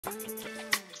A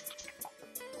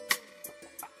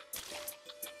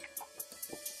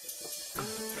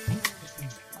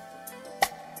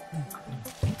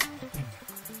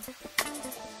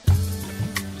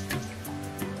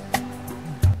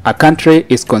country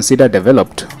is considered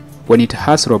developed when it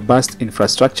has robust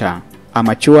infrastructure, a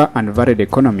mature and varied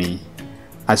economy,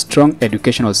 a strong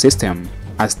educational system,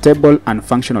 a stable and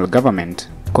functional government,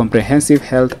 comprehensive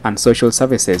health and social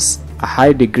services, a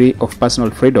high degree of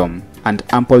personal freedom, and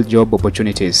ample job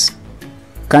opportunities.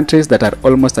 Countries that are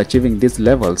almost achieving these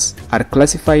levels are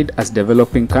classified as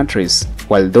developing countries,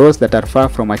 while those that are far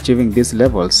from achieving these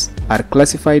levels are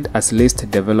classified as least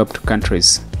developed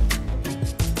countries.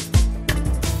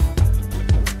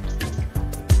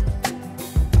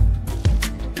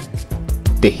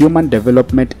 The Human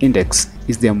Development Index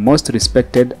is the most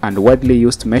respected and widely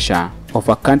used measure of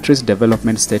a country's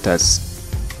development status.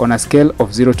 On a scale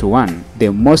of 0 to 1,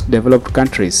 the most developed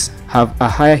countries have a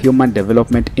higher Human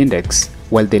Development Index,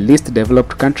 while the least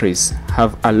developed countries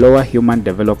have a lower Human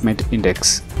Development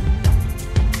Index.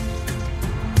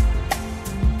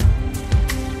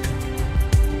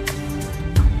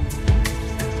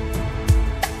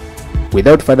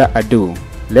 Without further ado,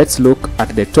 let's look at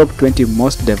the top 20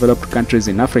 most developed countries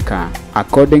in Africa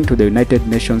according to the United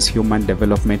Nations Human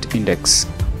Development Index.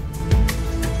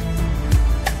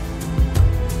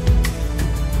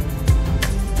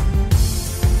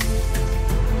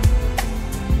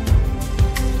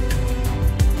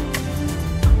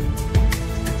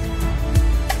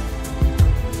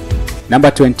 Number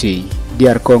 20.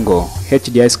 DR Congo,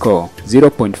 HDI score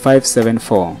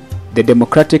 0.574. The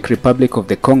Democratic Republic of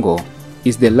the Congo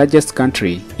is the largest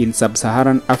country in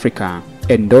sub-Saharan Africa,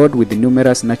 endowed with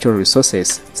numerous natural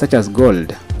resources such as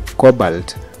gold,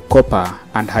 cobalt, copper,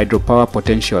 and hydropower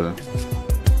potential.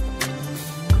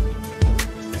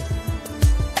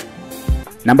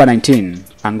 Number 19.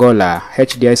 Angola,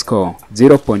 HDI score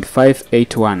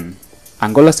 0.581.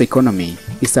 Angola's economy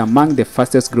is among the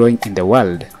fastest growing in the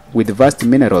world, with vast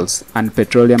minerals and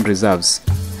petroleum reserves.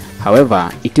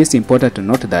 However, it is important to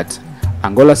note that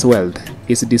Angola's wealth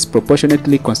is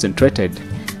disproportionately concentrated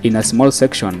in a small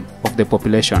section of the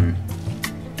population.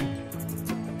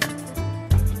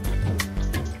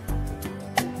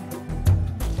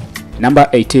 Number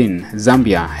 18.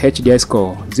 Zambia, HDI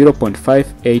score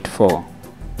 0.584.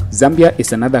 Zambia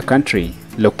is another country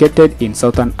located in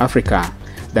Southern Africa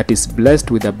that is blessed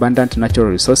with abundant natural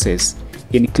resources,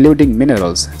 including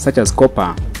minerals such as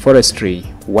copper, forestry,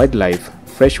 wildlife,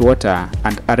 fresh water,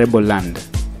 and arable land.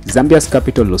 Zambia's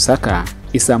capital Lusaka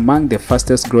is among the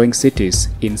fastest growing cities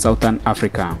in Southern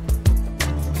Africa.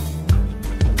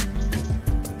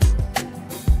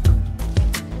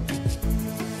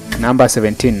 Number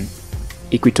 17.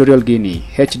 Equatorial Guinea,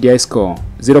 HDI score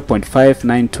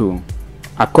 0.592.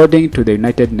 According to the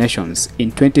United Nations,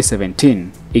 in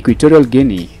 2017, Equatorial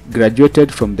Guinea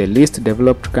graduated from the least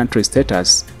developed country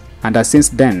status and has since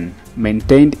then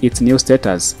maintained its new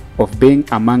status of being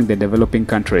among the developing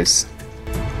countries.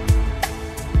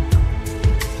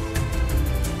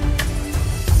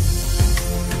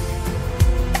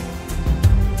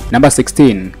 Number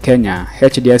 16. Kenya,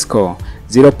 HDI score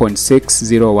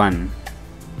 0.601.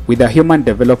 With a Human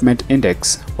Development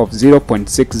Index of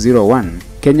 0.601,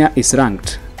 Kenya is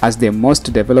ranked as the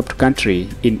most developed country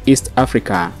in East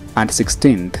Africa and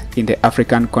 16th in the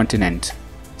African continent.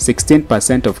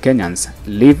 16% of Kenyans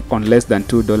live on less than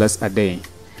 $2 a day.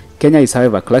 Kenya is,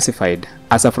 however, classified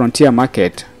as a frontier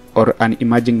market or an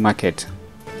emerging market.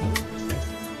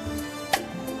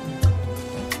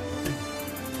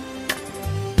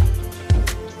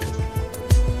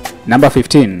 Number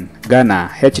 15.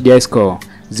 Ghana, HDI score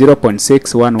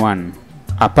 0.611.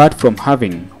 Apart from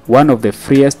having one of the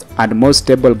freest and most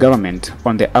stable government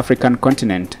on the African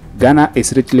continent, Ghana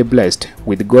is richly blessed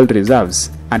with gold reserves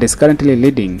and is currently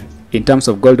leading in terms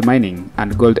of gold mining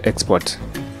and gold export.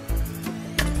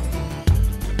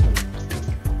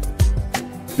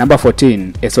 Number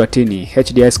 14. Eswatini,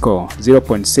 HDI score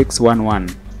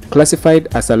 0.611. Classified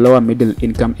as a lower middle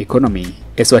income economy,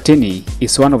 Eswatini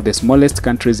is one of the smallest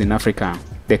countries in Africa.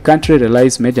 The country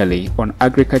relies majorly on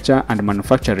agriculture and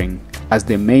manufacturing as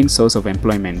the main source of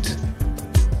employment.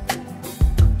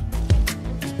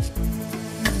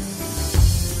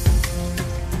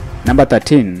 Number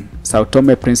 13. Sao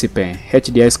Tome Principe,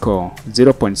 HDI score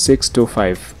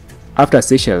 0.625. After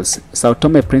Seychelles, Sao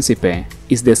Tome Principe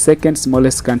is the second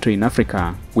smallest country in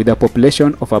Africa with a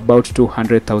population of about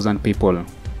 200,000 people.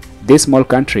 This small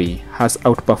country has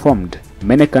outperformed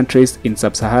many countries in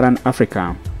sub-Saharan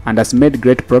Africa and has made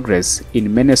great progress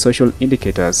in many social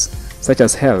indicators such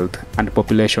as health and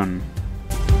population.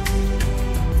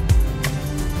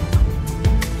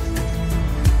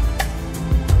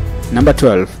 Number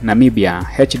 12. Namibia,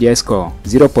 HDI score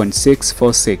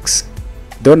 0.646.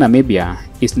 Though Namibia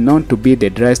is known to be the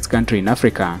driest country in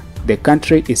Africa, the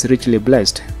country is richly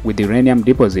blessed with uranium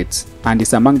deposits and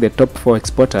is among the top 4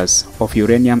 exporters of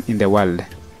uranium in the world.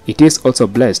 It is also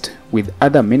blessed with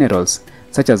other minerals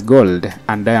such as gold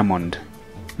and diamond.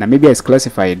 Namibia is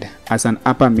classified as an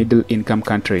upper middle income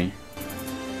country.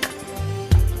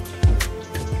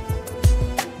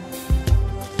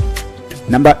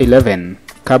 Number 11.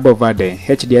 Cabo Verde,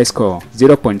 HDI score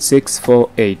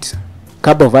 0.648.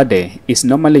 Cabo Verde is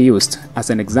normally used as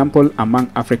an example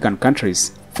among African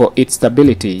countries for its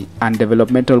stability and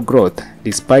developmental growth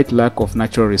despite lack of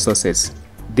natural resources.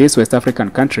 This West African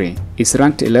country is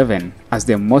ranked 11 as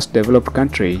the most developed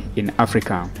country in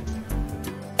Africa.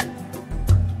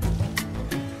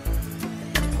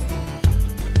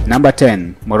 Number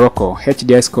 10. Morocco,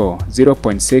 HDI score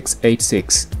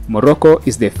 0.686. Morocco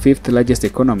is the 5th largest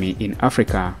economy in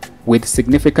Africa, with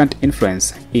significant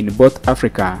influence in both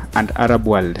Africa and Arab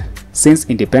world. Since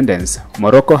independence,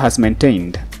 Morocco has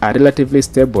maintained a relatively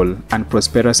stable and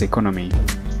prosperous economy.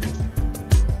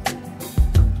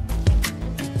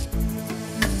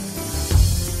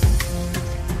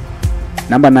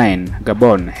 Number 9.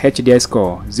 Gabon, HDI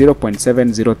score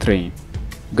 0.703.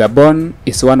 Gabon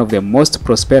is one of the most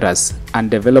prosperous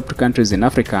and developed countries in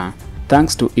Africa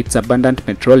thanks to its abundant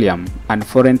petroleum and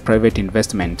foreign private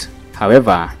investment.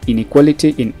 However,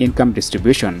 inequality in income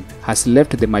distribution has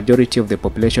left the majority of the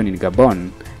population in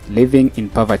Gabon living in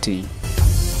poverty.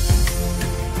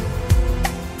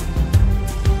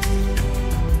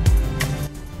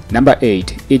 Number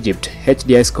 8. Egypt,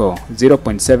 HDI score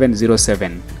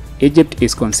 0.707. Egypt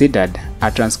is considered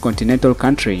a transcontinental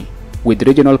country with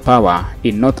regional power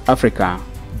in North Africa,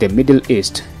 the Middle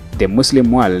East, the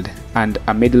Muslim world, and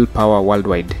a middle power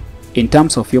worldwide. In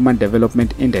terms of Human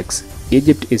Development Index,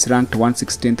 Egypt is ranked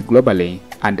 116th globally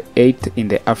and 8th in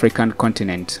the African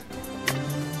continent.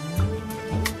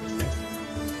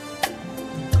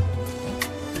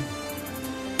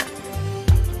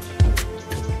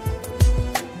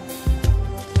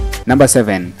 Number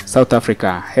 7. South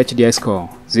Africa, HDI score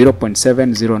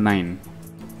 0.709.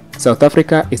 South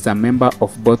Africa is a member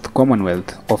of both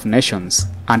Commonwealth of Nations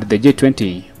and the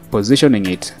G20, positioning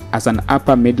it as an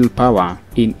upper middle power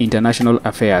in international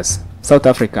affairs. South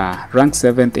Africa ranks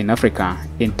 7th in Africa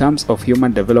in terms of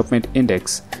Human Development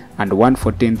Index and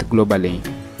 114th globally.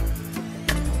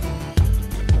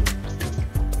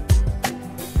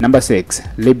 Number 6.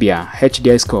 Libya,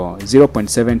 HDI score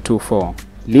 0.724.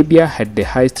 Libya had the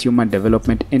highest Human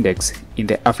Development Index in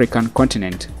the African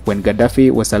continent when Gaddafi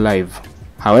was alive.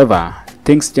 However,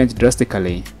 things changed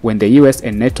drastically when the US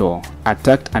and NATO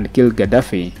attacked and killed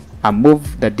Gaddafi, a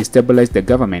move that destabilized the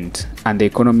government and the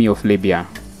economy of Libya.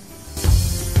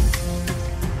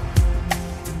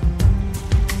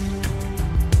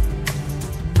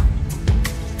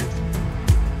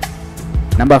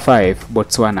 Number 5.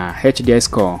 Botswana, HDI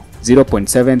score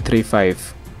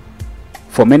 0.735.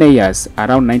 For many years,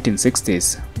 around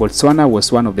 1960s, Botswana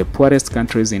was one of the poorest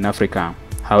countries in Africa.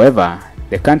 However,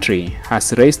 the country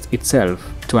has raised itself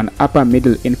to an upper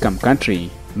middle income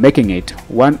country, making it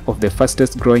one of the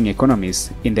fastest growing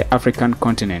economies in the African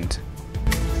continent.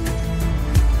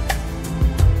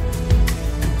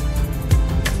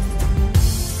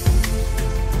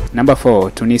 Number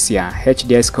 4. Tunisia,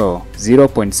 HDI score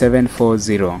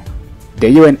 0.740. The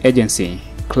UN agency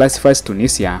classifies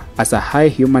Tunisia as a high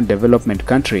human development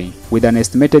country with an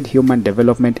estimated Human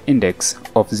Development Index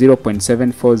of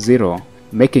 0.740,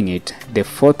 making it the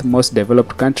 4th most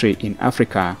developed country in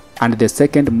Africa and the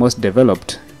 2nd most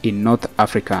developed in North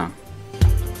Africa.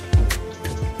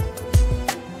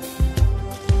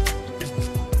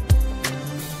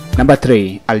 Number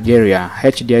 3. Algeria,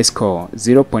 HDI score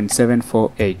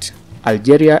 0.748.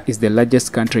 Algeria is the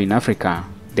largest country in Africa,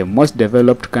 the most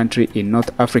developed country in North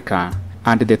Africa,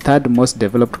 and the 3rd most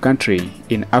developed country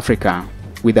in Africa,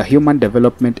 with a Human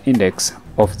Development Index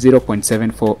of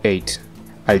 0.748.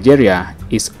 Algeria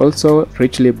is also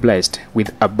richly blessed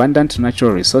with abundant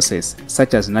natural resources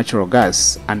such as natural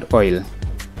gas and oil.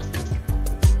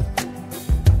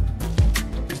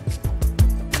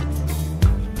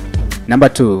 Number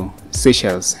 2.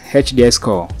 Seychelles, HDI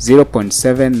score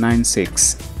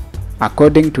 0.796.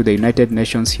 According to the United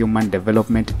Nations Human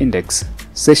Development Index,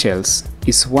 Seychelles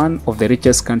is one of the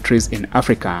richest countries in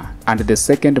Africa and the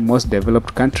 2nd most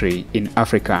developed country in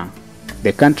Africa.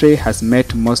 The country has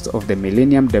met most of the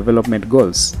Millennium Development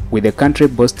Goals, with the country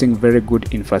boasting very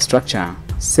good infrastructure,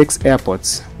 6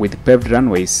 airports with paved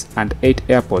runways and 8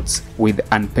 airports with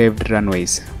unpaved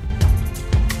runways.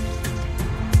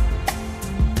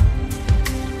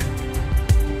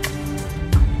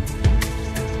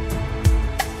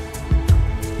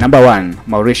 Number 1.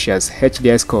 Mauritius,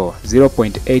 HDI score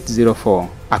 0.804.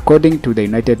 According to the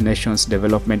United Nations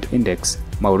Development Index,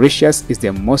 Mauritius is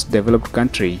the most developed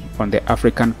country on the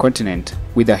African continent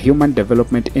with a Human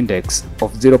Development Index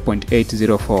of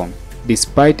 0.804.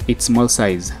 Despite its small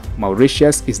size,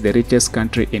 Mauritius is the richest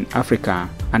country in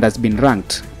Africa and has been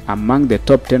ranked among the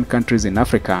top 10 countries in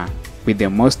Africa with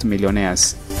the most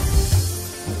millionaires.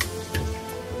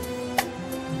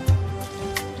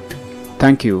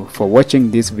 Thank you for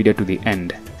watching this video to the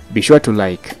end. Be sure to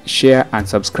like, share and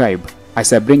subscribe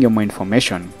as I bring you more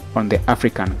information on the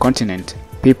African continent,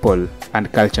 people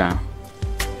and culture.